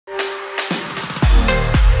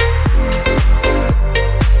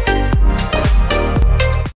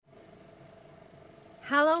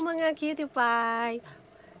mga cutie pie!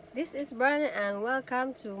 This is Brana and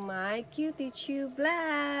welcome to my Cutie Chew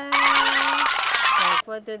vlog! So,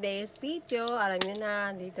 for today's video, alam nyo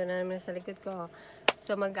na, dito na naman sa likod ko.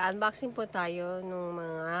 So, mag-unboxing po tayo ng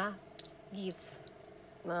mga gift.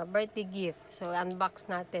 Mga birthday gift. So, unbox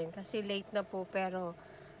natin. Kasi late na po, pero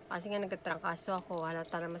kasi nga nagkatrangkaso ako,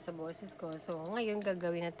 halata naman sa boses ko. So, ngayon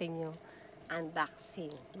gagawin natin yung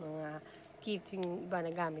unboxing. Mga gift, yung iba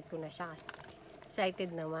na gamit ko na siya.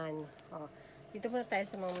 Excited naman. Oh, dito muna tayo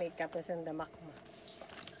sa mga makeup na sandamak mo.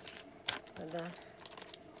 Ada.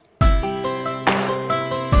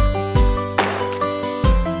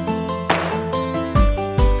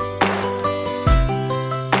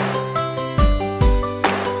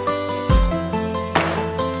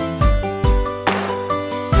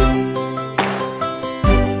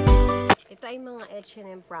 Ito ay mga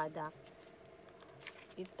H&M product.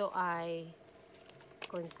 Ito ay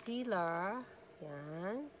concealer.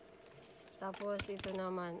 Yan. Tapos, ito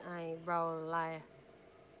naman ay brow liner.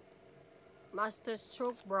 Master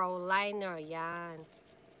Stroke Brow Liner. Yan.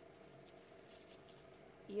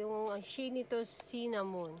 Yung shade nito,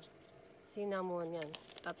 cinnamon. Cinnamon, yan.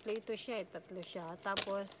 Tatlo ito siya. Tatlo siya.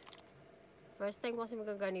 Tapos, first time ko kasi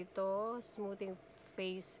magaganito, smoothing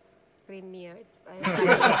face premier.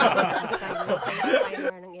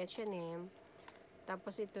 Primer ng H&M.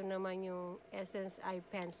 Tapos, ito naman yung Essence Eye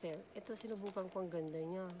Pencil. Ito, sinubukan ko. Ang ganda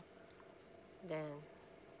niya. Then,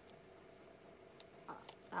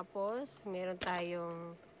 tapos, meron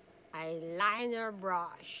tayong eyeliner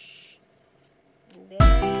brush. And then,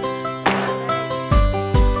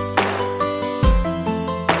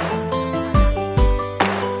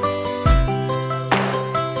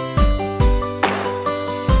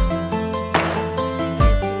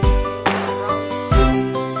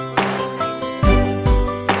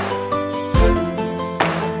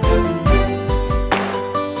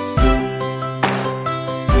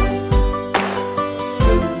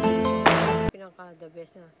 the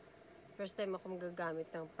best na. First time ako magagamit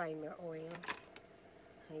ng primer oil.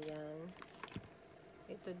 Ayan.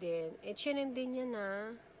 Ito din. H&M din yan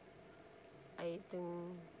na. Ay,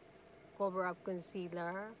 itong cover up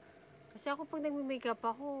concealer. Kasi ako pag nag-makeup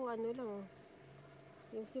ako, ano lang,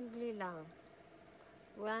 yung simple lang.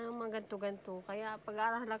 Wala nang mga ganto-ganto. Kaya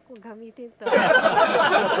pag-aaralan ko, gamitin to.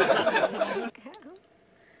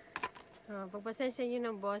 Pagpasensya nyo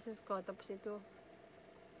ng boses ko. Tapos ito,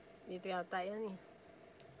 dito yata yan eh.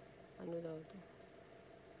 Ano daw ito?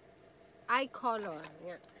 Eye color.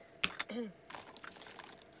 Yan.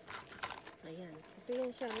 Ayan. Ito yan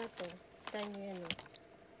siya na to. Tayo nyo yan eh.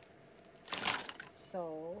 So,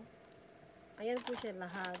 ayan po siya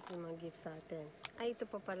lahat yung mga gifts sa atin. Ay, ito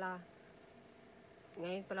pa pala.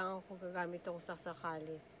 Ngayon pa lang ako gagamit ako sa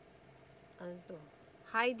sakali. Ano to?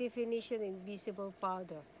 High Definition Invisible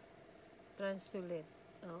Powder. Translucent.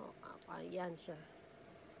 Oh, ayan siya.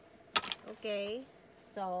 Okay,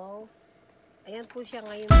 so, ayan po siya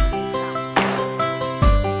ngayon.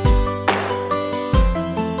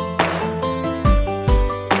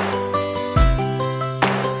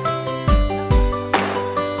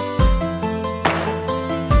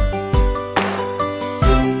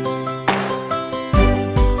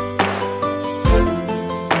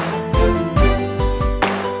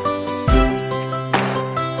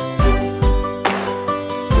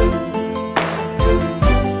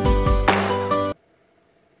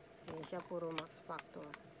 Siya puro Max Factor.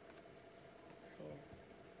 Ayan.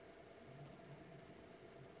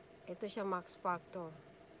 Ito siya Max Factor.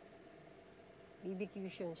 BB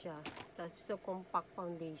Cushion siya. Tapos ito compact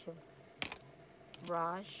foundation.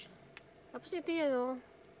 Brush. Tapos ito yan oh.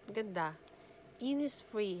 Ganda.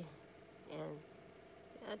 Innisfree. Ayan.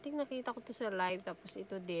 I think nakita ko to sa live. Tapos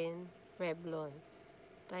ito din. Revlon.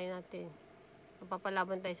 Try natin.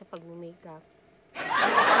 Mapapalaban tayo sa pag-makeup.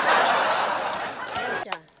 Ayan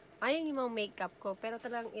siya. Ayan yung mga makeup ko. Pero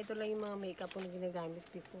talagang ito lang yung mga makeup ko na ginagamit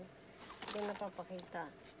before. Ito napapakita.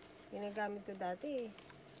 Ginagamit ko dati eh.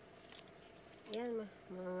 Yan,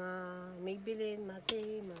 mga Maybelline,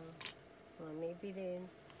 Mate, mga Maybelline.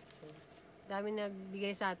 So, dami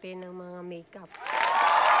nagbigay sa atin ng mga makeup.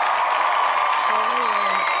 So,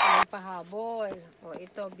 may pahabol. O,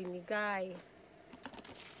 ito, binigay.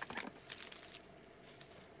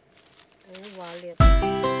 Ayan, wallet.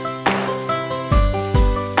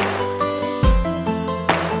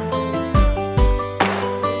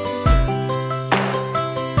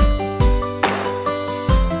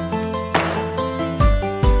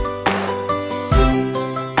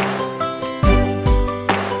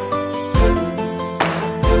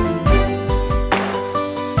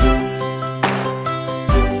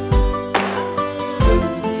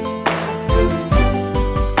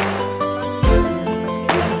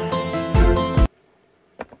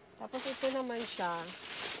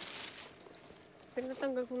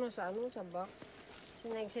 Pinatanggal ko na sa ano, sa box.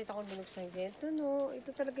 So, na-excite ako binuksan ganito, no? Ito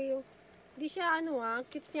talaga yung, hindi siya ano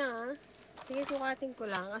cute niya Sige, sukatin ko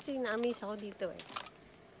lang. Kasi na-amaze ako dito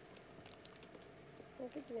Ang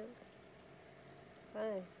cute niya.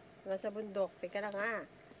 Ay, nasa bundok. Teka lang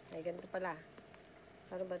Ay, ganito pala.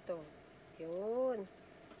 Ano ba to? Yun.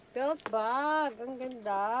 Belt bag. Ang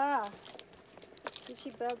ganda.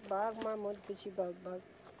 Gucci belt bag. Mamod Gucci belt bag.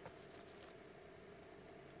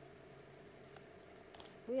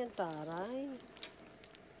 Uy, ang taray.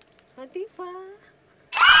 Hati pa.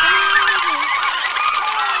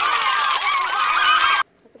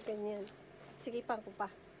 Bakit ganyan? Sige, pang ko pa.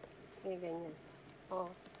 Ganyan.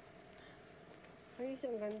 Ay,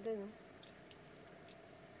 isang ganda, no?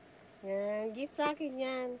 Yan. Gift sa akin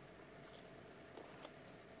yan.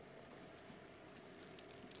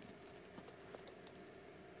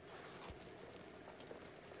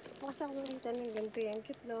 Baka ako nakita ng ganito yan.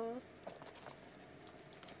 Cute, no?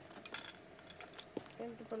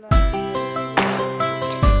 Ganito pala.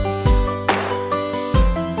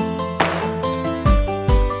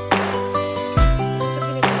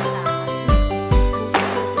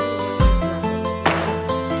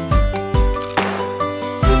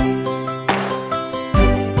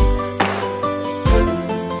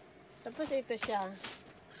 Tapos ito siya.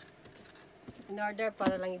 In order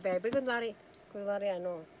para lang i-bebe. Kunwari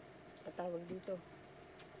ano, tawag dito.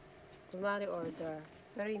 Kunwari order.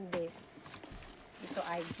 Pero hindi. Ito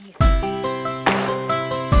ay gift.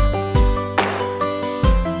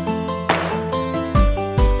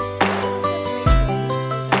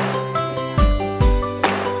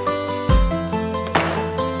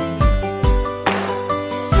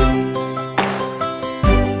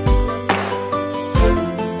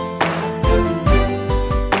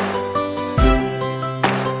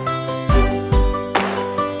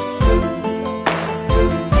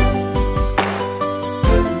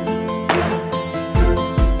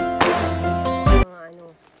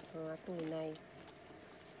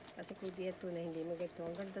 Kasi kung di ito na hindi maganda.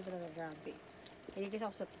 Ang ganda talaga, grabe. Nagigis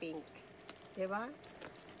ako sa pink. Diba?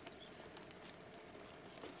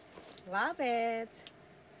 Love it!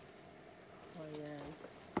 O, yan.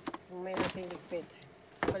 May natin liquid.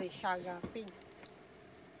 Balenciaga pink.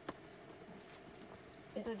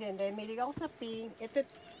 Ito din. Dahil milig ako sa pink. Ito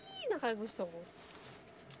pinakagusto ko.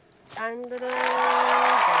 Andra!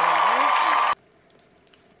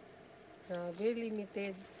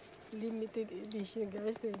 Grabe, limited edition,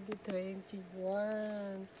 guys,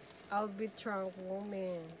 2021. I'll be trunk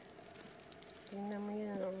woman. Tingnan mo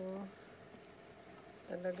yan,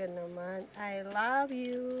 Talaga naman. I love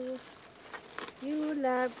you. You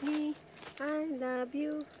love me. I love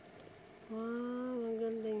you. Wow, ang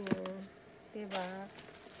ganda niya. Diba?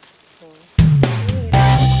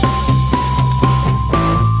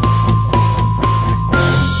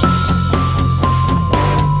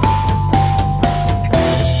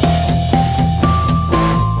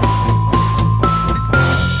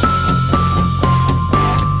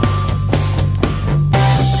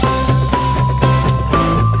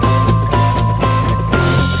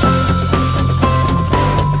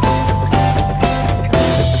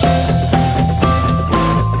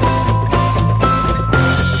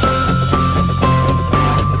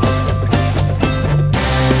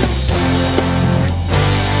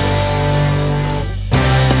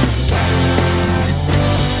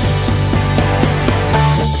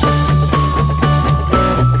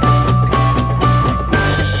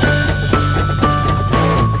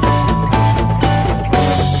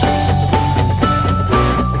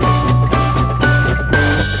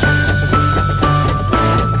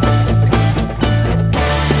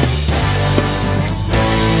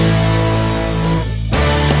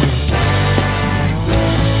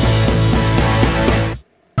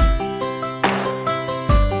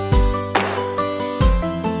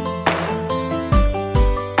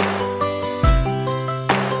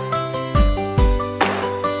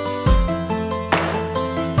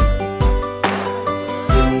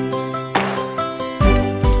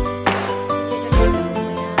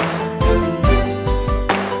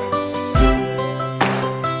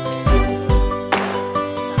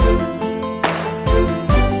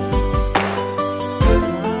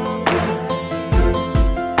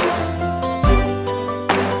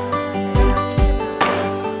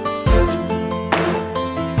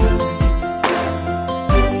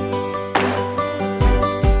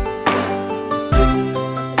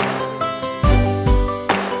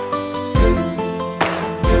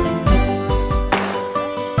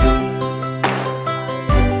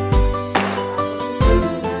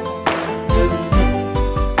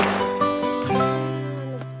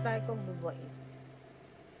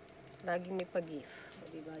 Laging may pag-gift. O,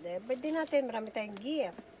 diba? Dahil birthday natin, marami tayong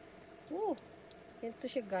gift. Woo! Yan to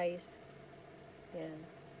siya, guys. Yan.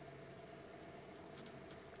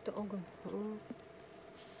 Ito,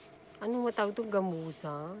 anong matawag ito?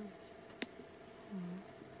 Gamusa?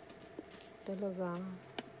 Talaga.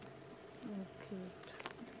 Okay.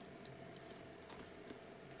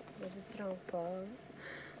 Very trangka.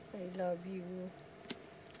 I love you.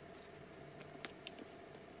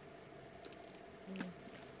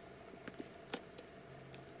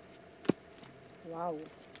 Wow.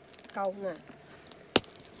 Ikaw na.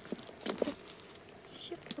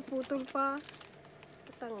 Shit, naputol pa.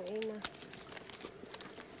 Patangin na.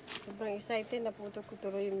 Sobrang excited. Naputol ko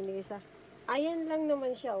tuloy yung minisa. Ayan lang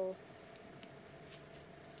naman siya, oh.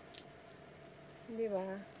 Di ba?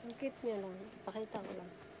 Ang cute niya lang. Pakita ko lang.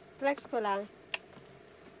 Flex ko lang.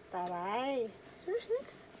 Taray.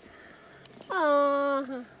 Ah.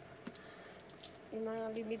 Yung mga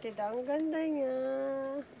limited. Ang ganda niya.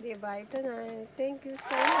 Di ba? Ito na. Thank you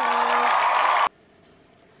so much.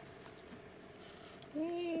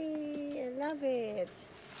 Yay! I love it.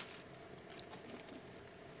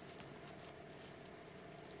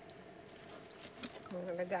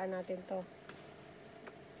 Alagaan natin to.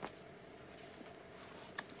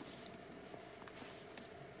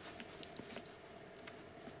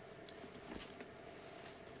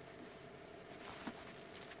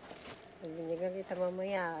 Binigyan kita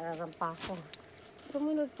mamaya, rarampa ko.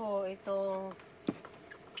 Sumunod po itong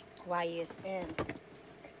YSN.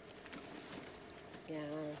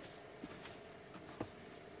 Yan.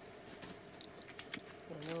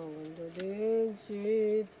 Ano, ganda din.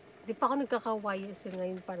 Shit. Di pa ako nagkaka-YSN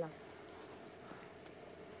ngayon pala.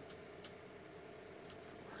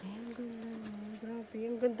 Ay, ang ganda na. Grabe,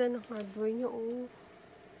 ang ganda ng hardware niya, oh.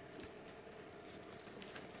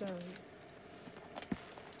 Yan.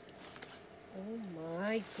 Oh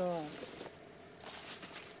my God.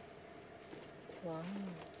 Wow.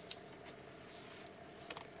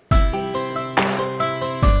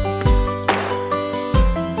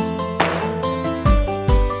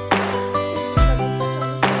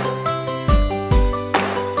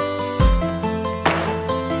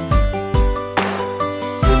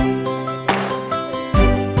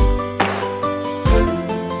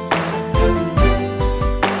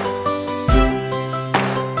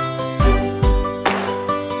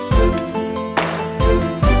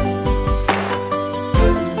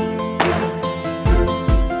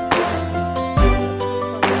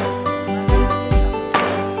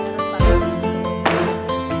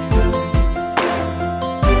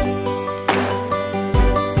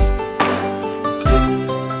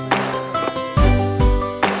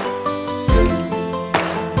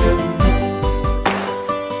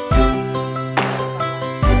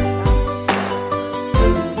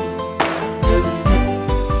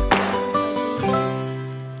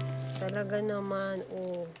 Talaga naman,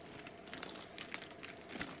 oh.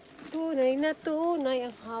 Tunay na tunay.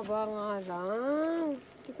 Ang haba nga lang.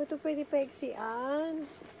 Di ko ito pwede paiksian.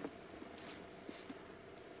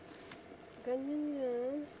 Ganyan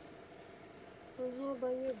yan. Ang haba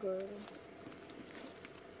niya, girl.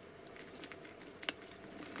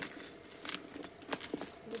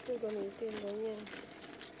 Dito gamitin. Ganyan.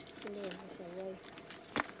 Hindi, masaway.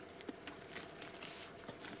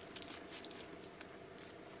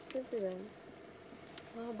 Ito yan.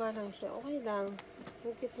 Mahaba lang siya. Okay lang.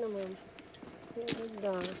 Bukit naman.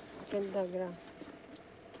 Ganda. Ganda, gra.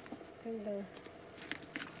 Ganda.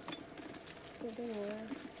 Ganda nga.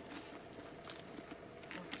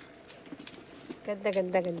 Ganda,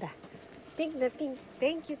 ganda, ganda. Thank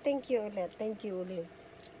you ulit. Thank you ulit.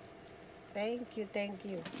 Thank you. Thank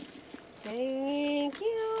you. Thank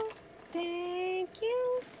you.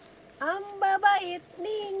 Ang babait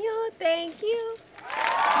ninyo. Thank you.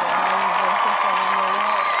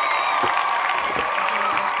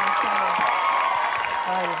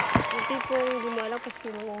 Hindi po gumala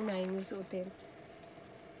kasi nung unahin yung suotin.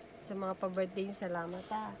 Sa mga pa-birthday yung salamat,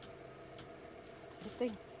 ha.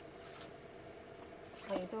 Ito eh.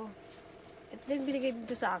 Ay, ito. Ito din binigay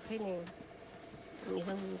dito sa akin eh. Ang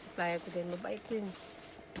isang supplier ko din. Mabait din.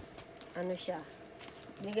 Ano siya.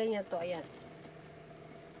 Binigay niya to. Ayan.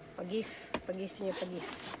 Pag-gift. Pag-gift niya.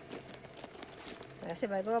 Pag-gift.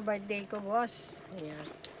 Kasi ba ito birthday ko, boss. Ayan.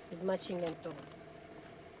 With matching yan to.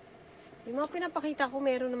 Yung mga pinapakita ko,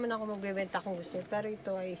 meron naman ako magbebenta kung gusto. Pero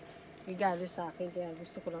ito ay regalo sa akin. Kaya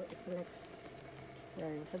gusto ko lang i-flex.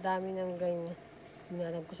 Yan. Sa dami ng ganyan.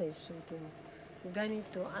 Hinalam ko sa isutin.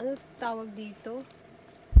 Ganito. Ano tawag dito?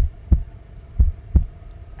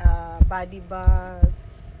 Body bag.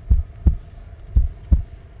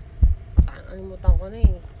 Alimutan ko na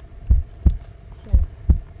eh. Siya.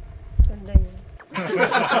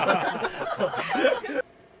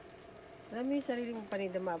 Alam mo yung sarili mong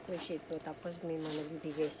paninda ma-appreciate mo, tapos may mga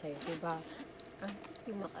nagbibigay sa'yo, diba? Ah,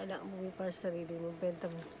 yung makala mo para sa sarili mo, benta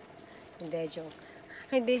mo. Hindi, joke.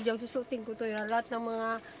 Hindi, joke. Susutin ko to yan. Lahat ng mga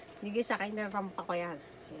bigay sa akin, narampa ko yan.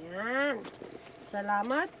 Ayan.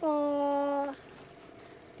 Salamat po.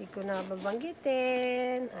 Hindi ko na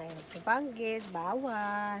babanggitin. Ayaw babanggit.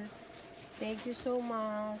 Bawal. Thank you so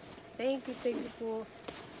much. Thank you po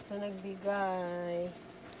sa nagbigay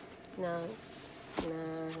ng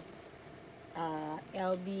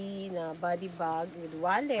LB na body bag with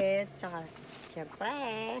wallet. Tsaka, syempre,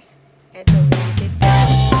 eto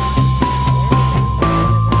vintage.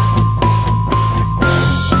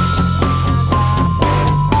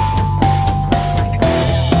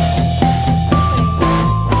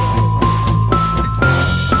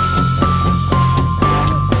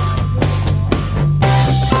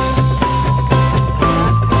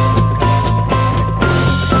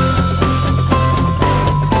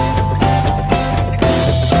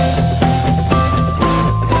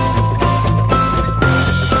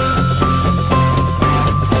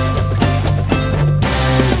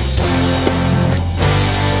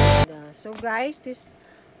 So guys,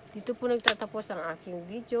 dito po nagtatapos ang aking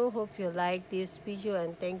video. Hope you like this video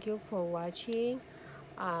and thank you for watching.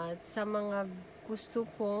 At sa mga gusto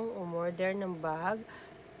pong umorder ng bag,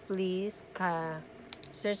 please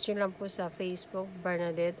search nyo lang po sa Facebook,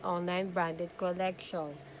 Bernadette Online Branded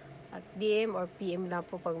Collection. At DM or PM lang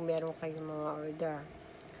po pag meron kayong mga order.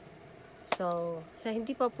 So, sa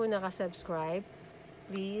hindi pa po nakasubscribe,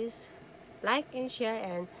 please like and share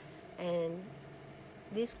and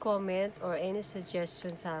please comment or any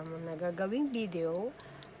suggestion sa mga nagagawing video.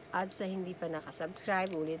 At sa hindi pa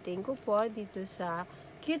nakasubscribe, ulitin ko po dito sa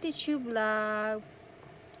Cutie Tube Vlog.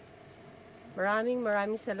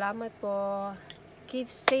 Maraming salamat po.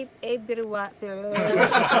 Keep safe everyone.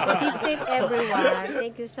 Keep safe everyone.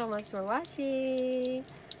 Thank you so much for watching.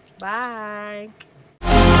 Bye.